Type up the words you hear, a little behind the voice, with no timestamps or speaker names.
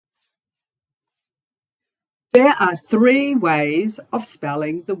There are three ways of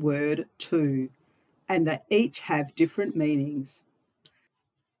spelling the word to, and they each have different meanings.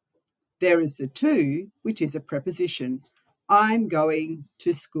 There is the to, which is a preposition. I'm going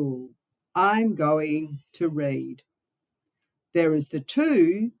to school. I'm going to read. There is the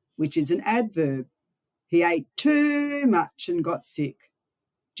to, which is an adverb. He ate too much and got sick.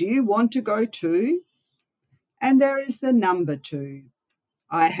 Do you want to go to? And there is the number to.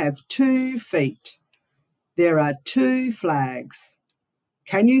 I have 2 feet. There are 2 flags.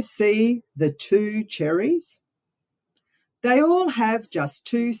 Can you see the 2 cherries? They all have just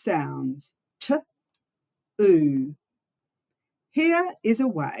 2 sounds, t, oo. Here is a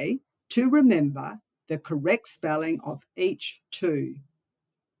way to remember the correct spelling of each to.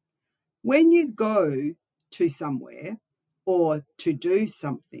 When you go to somewhere or to do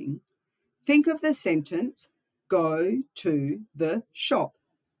something, think of the sentence, go to the shop.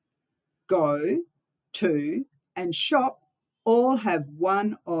 Go, to, and shop all have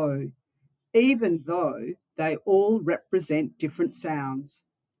one O, even though they all represent different sounds.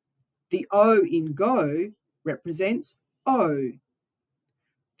 The O in go represents O.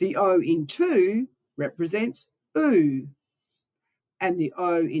 The O in to represents oo. And the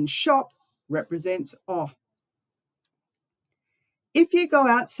O in shop represents O. If you go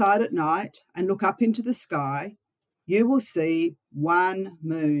outside at night and look up into the sky, you will see one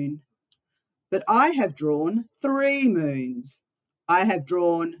moon. But I have drawn 3 moons. I have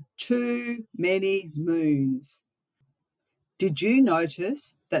drawn too many moons. Did you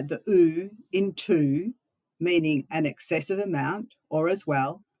notice that the oo in to, meaning an excessive amount or as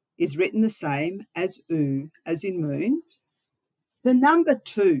well, is written the same as oo as in moon? The number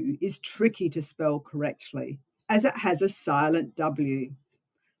 2 is tricky to spell correctly as it has a silent W.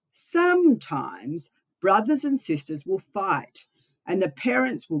 Sometimes brothers and sisters will fight and the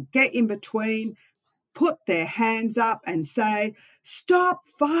parents will get in between, put their hands up and say, "Stop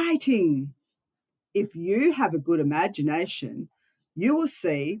fighting." If you have a good imagination, you will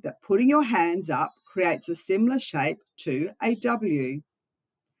see that putting your hands up creates a similar shape to a W.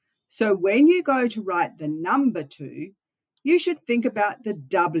 So when you go to write the number 2, you should think about the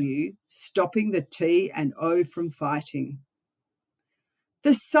W stopping the T and O from fighting.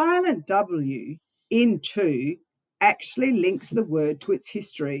 The silent W in to actually links the word to its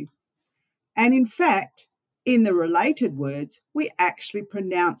history. And in fact, in the related words, we actually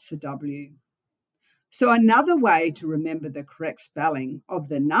pronounce the W. So another way to remember the correct spelling of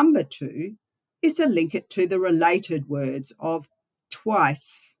the number 2 is to link it to the related words of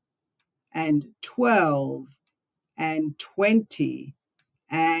twice and 12 and 20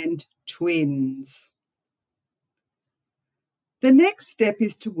 and twins. The next step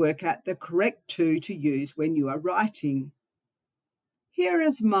is to work out the correct to use when you are writing. Here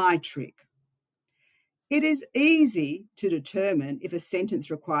is my trick. It is easy to determine if a sentence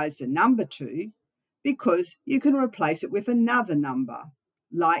requires the number 2 because you can replace it with another number,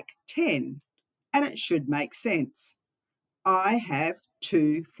 like 10, and it should make sense. I have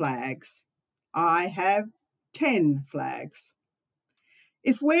 2 flags. I have 10 flags.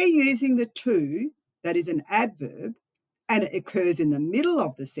 If we're using the to, that is an adverb, and it occurs in the middle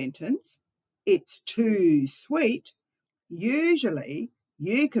of the sentence, it's too sweet, usually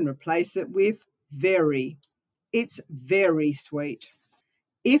you can replace it with very. It's very sweet.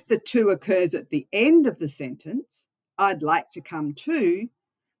 If the to occurs at the end of the sentence, I'd like to come to,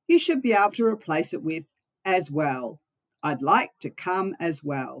 you should be able to replace it with as well. I'd like to come as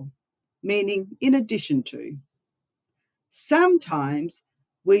well, meaning in addition to. Sometimes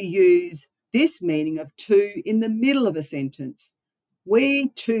we use this meaning of to in the middle of a sentence. We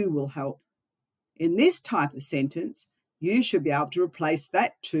too will help. In this type of sentence, you should be able to replace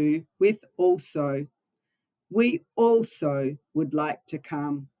that to with also. We also would like to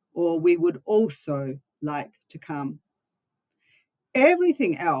come, or we would also like to come.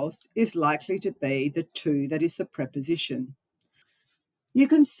 Everything else is likely to be the to that is the preposition. You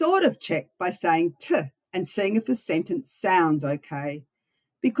can sort of check by saying t and seeing if the sentence sounds okay,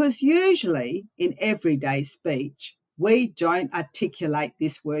 because usually in everyday speech, we don't articulate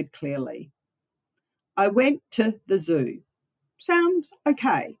this word clearly. I went to the zoo. Sounds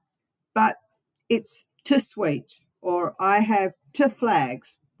okay, but it's too sweet, or I have 2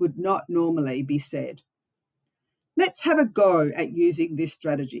 flags would not normally be said. Let's have a go at using this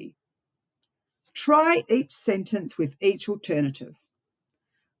strategy. Try each sentence with each alternative.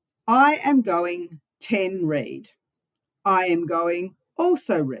 I am going 10 read. I am going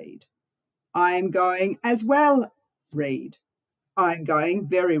also read. I am going as well read. I am going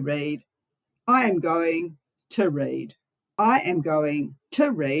very read. I am going to read. I am going to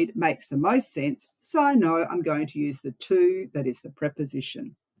read makes the most sense, so I know I'm going to use the to that is the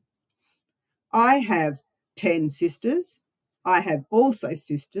preposition. I have 10 sisters. I have also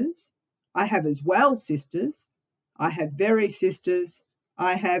sisters. I have as well sisters. I have very sisters.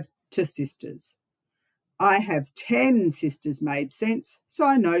 I have to sisters. I have 10 sisters made sense, so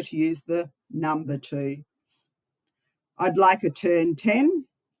I know to use the number 2. I'd like a turn 10.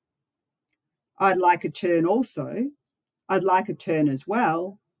 I'd like a turn also. I'd like a turn as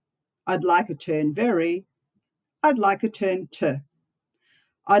well. I'd like a turn very. I'd like a turn to.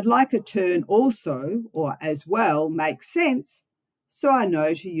 I'd like a turn also or as well makes sense, so I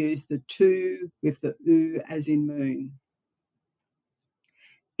know to use the to with the oo as in moon.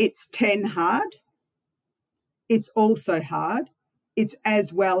 It's 10 hard. It's also hard. It's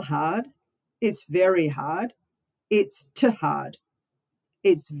as well hard. It's very hard. It's to hard.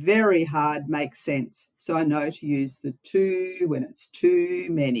 It's very hard makes sense, so I know to use the to when it's too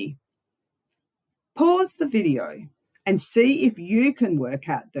many. Pause the video and see if you can work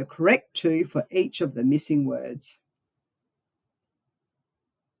out the correct to for each of the missing words.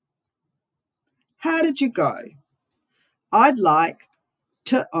 How did you go? I'd like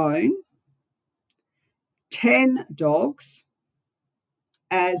to own 10 dogs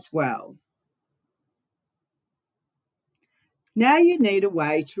as well. Now you need a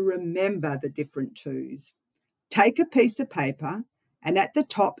way to remember the different tos. Take a piece of paper and at the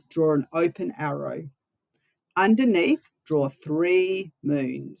top draw an open arrow. Underneath, draw 3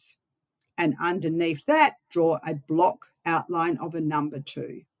 moons. And underneath that, draw a block outline of a number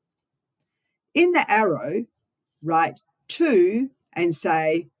 2. In the arrow, write to and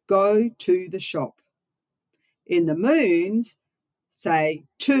say, go to the shop. In the moons, say,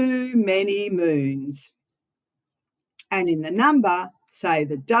 too many moons. And in the number, say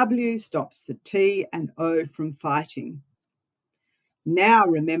the W stops the T and O from fighting. Now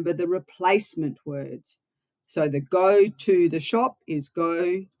remember the replacement words. So the go to the shop is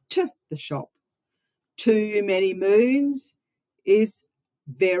go to the shop. Too many moons is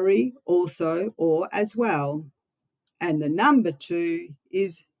very, also, or as well. And the number 2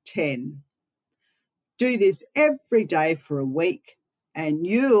 is 10. Do this every day for a week and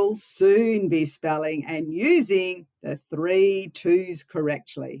you'll soon be spelling and using the 3 tos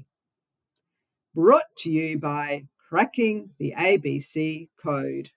correctly. Brought to you by Cracking the ABC Code.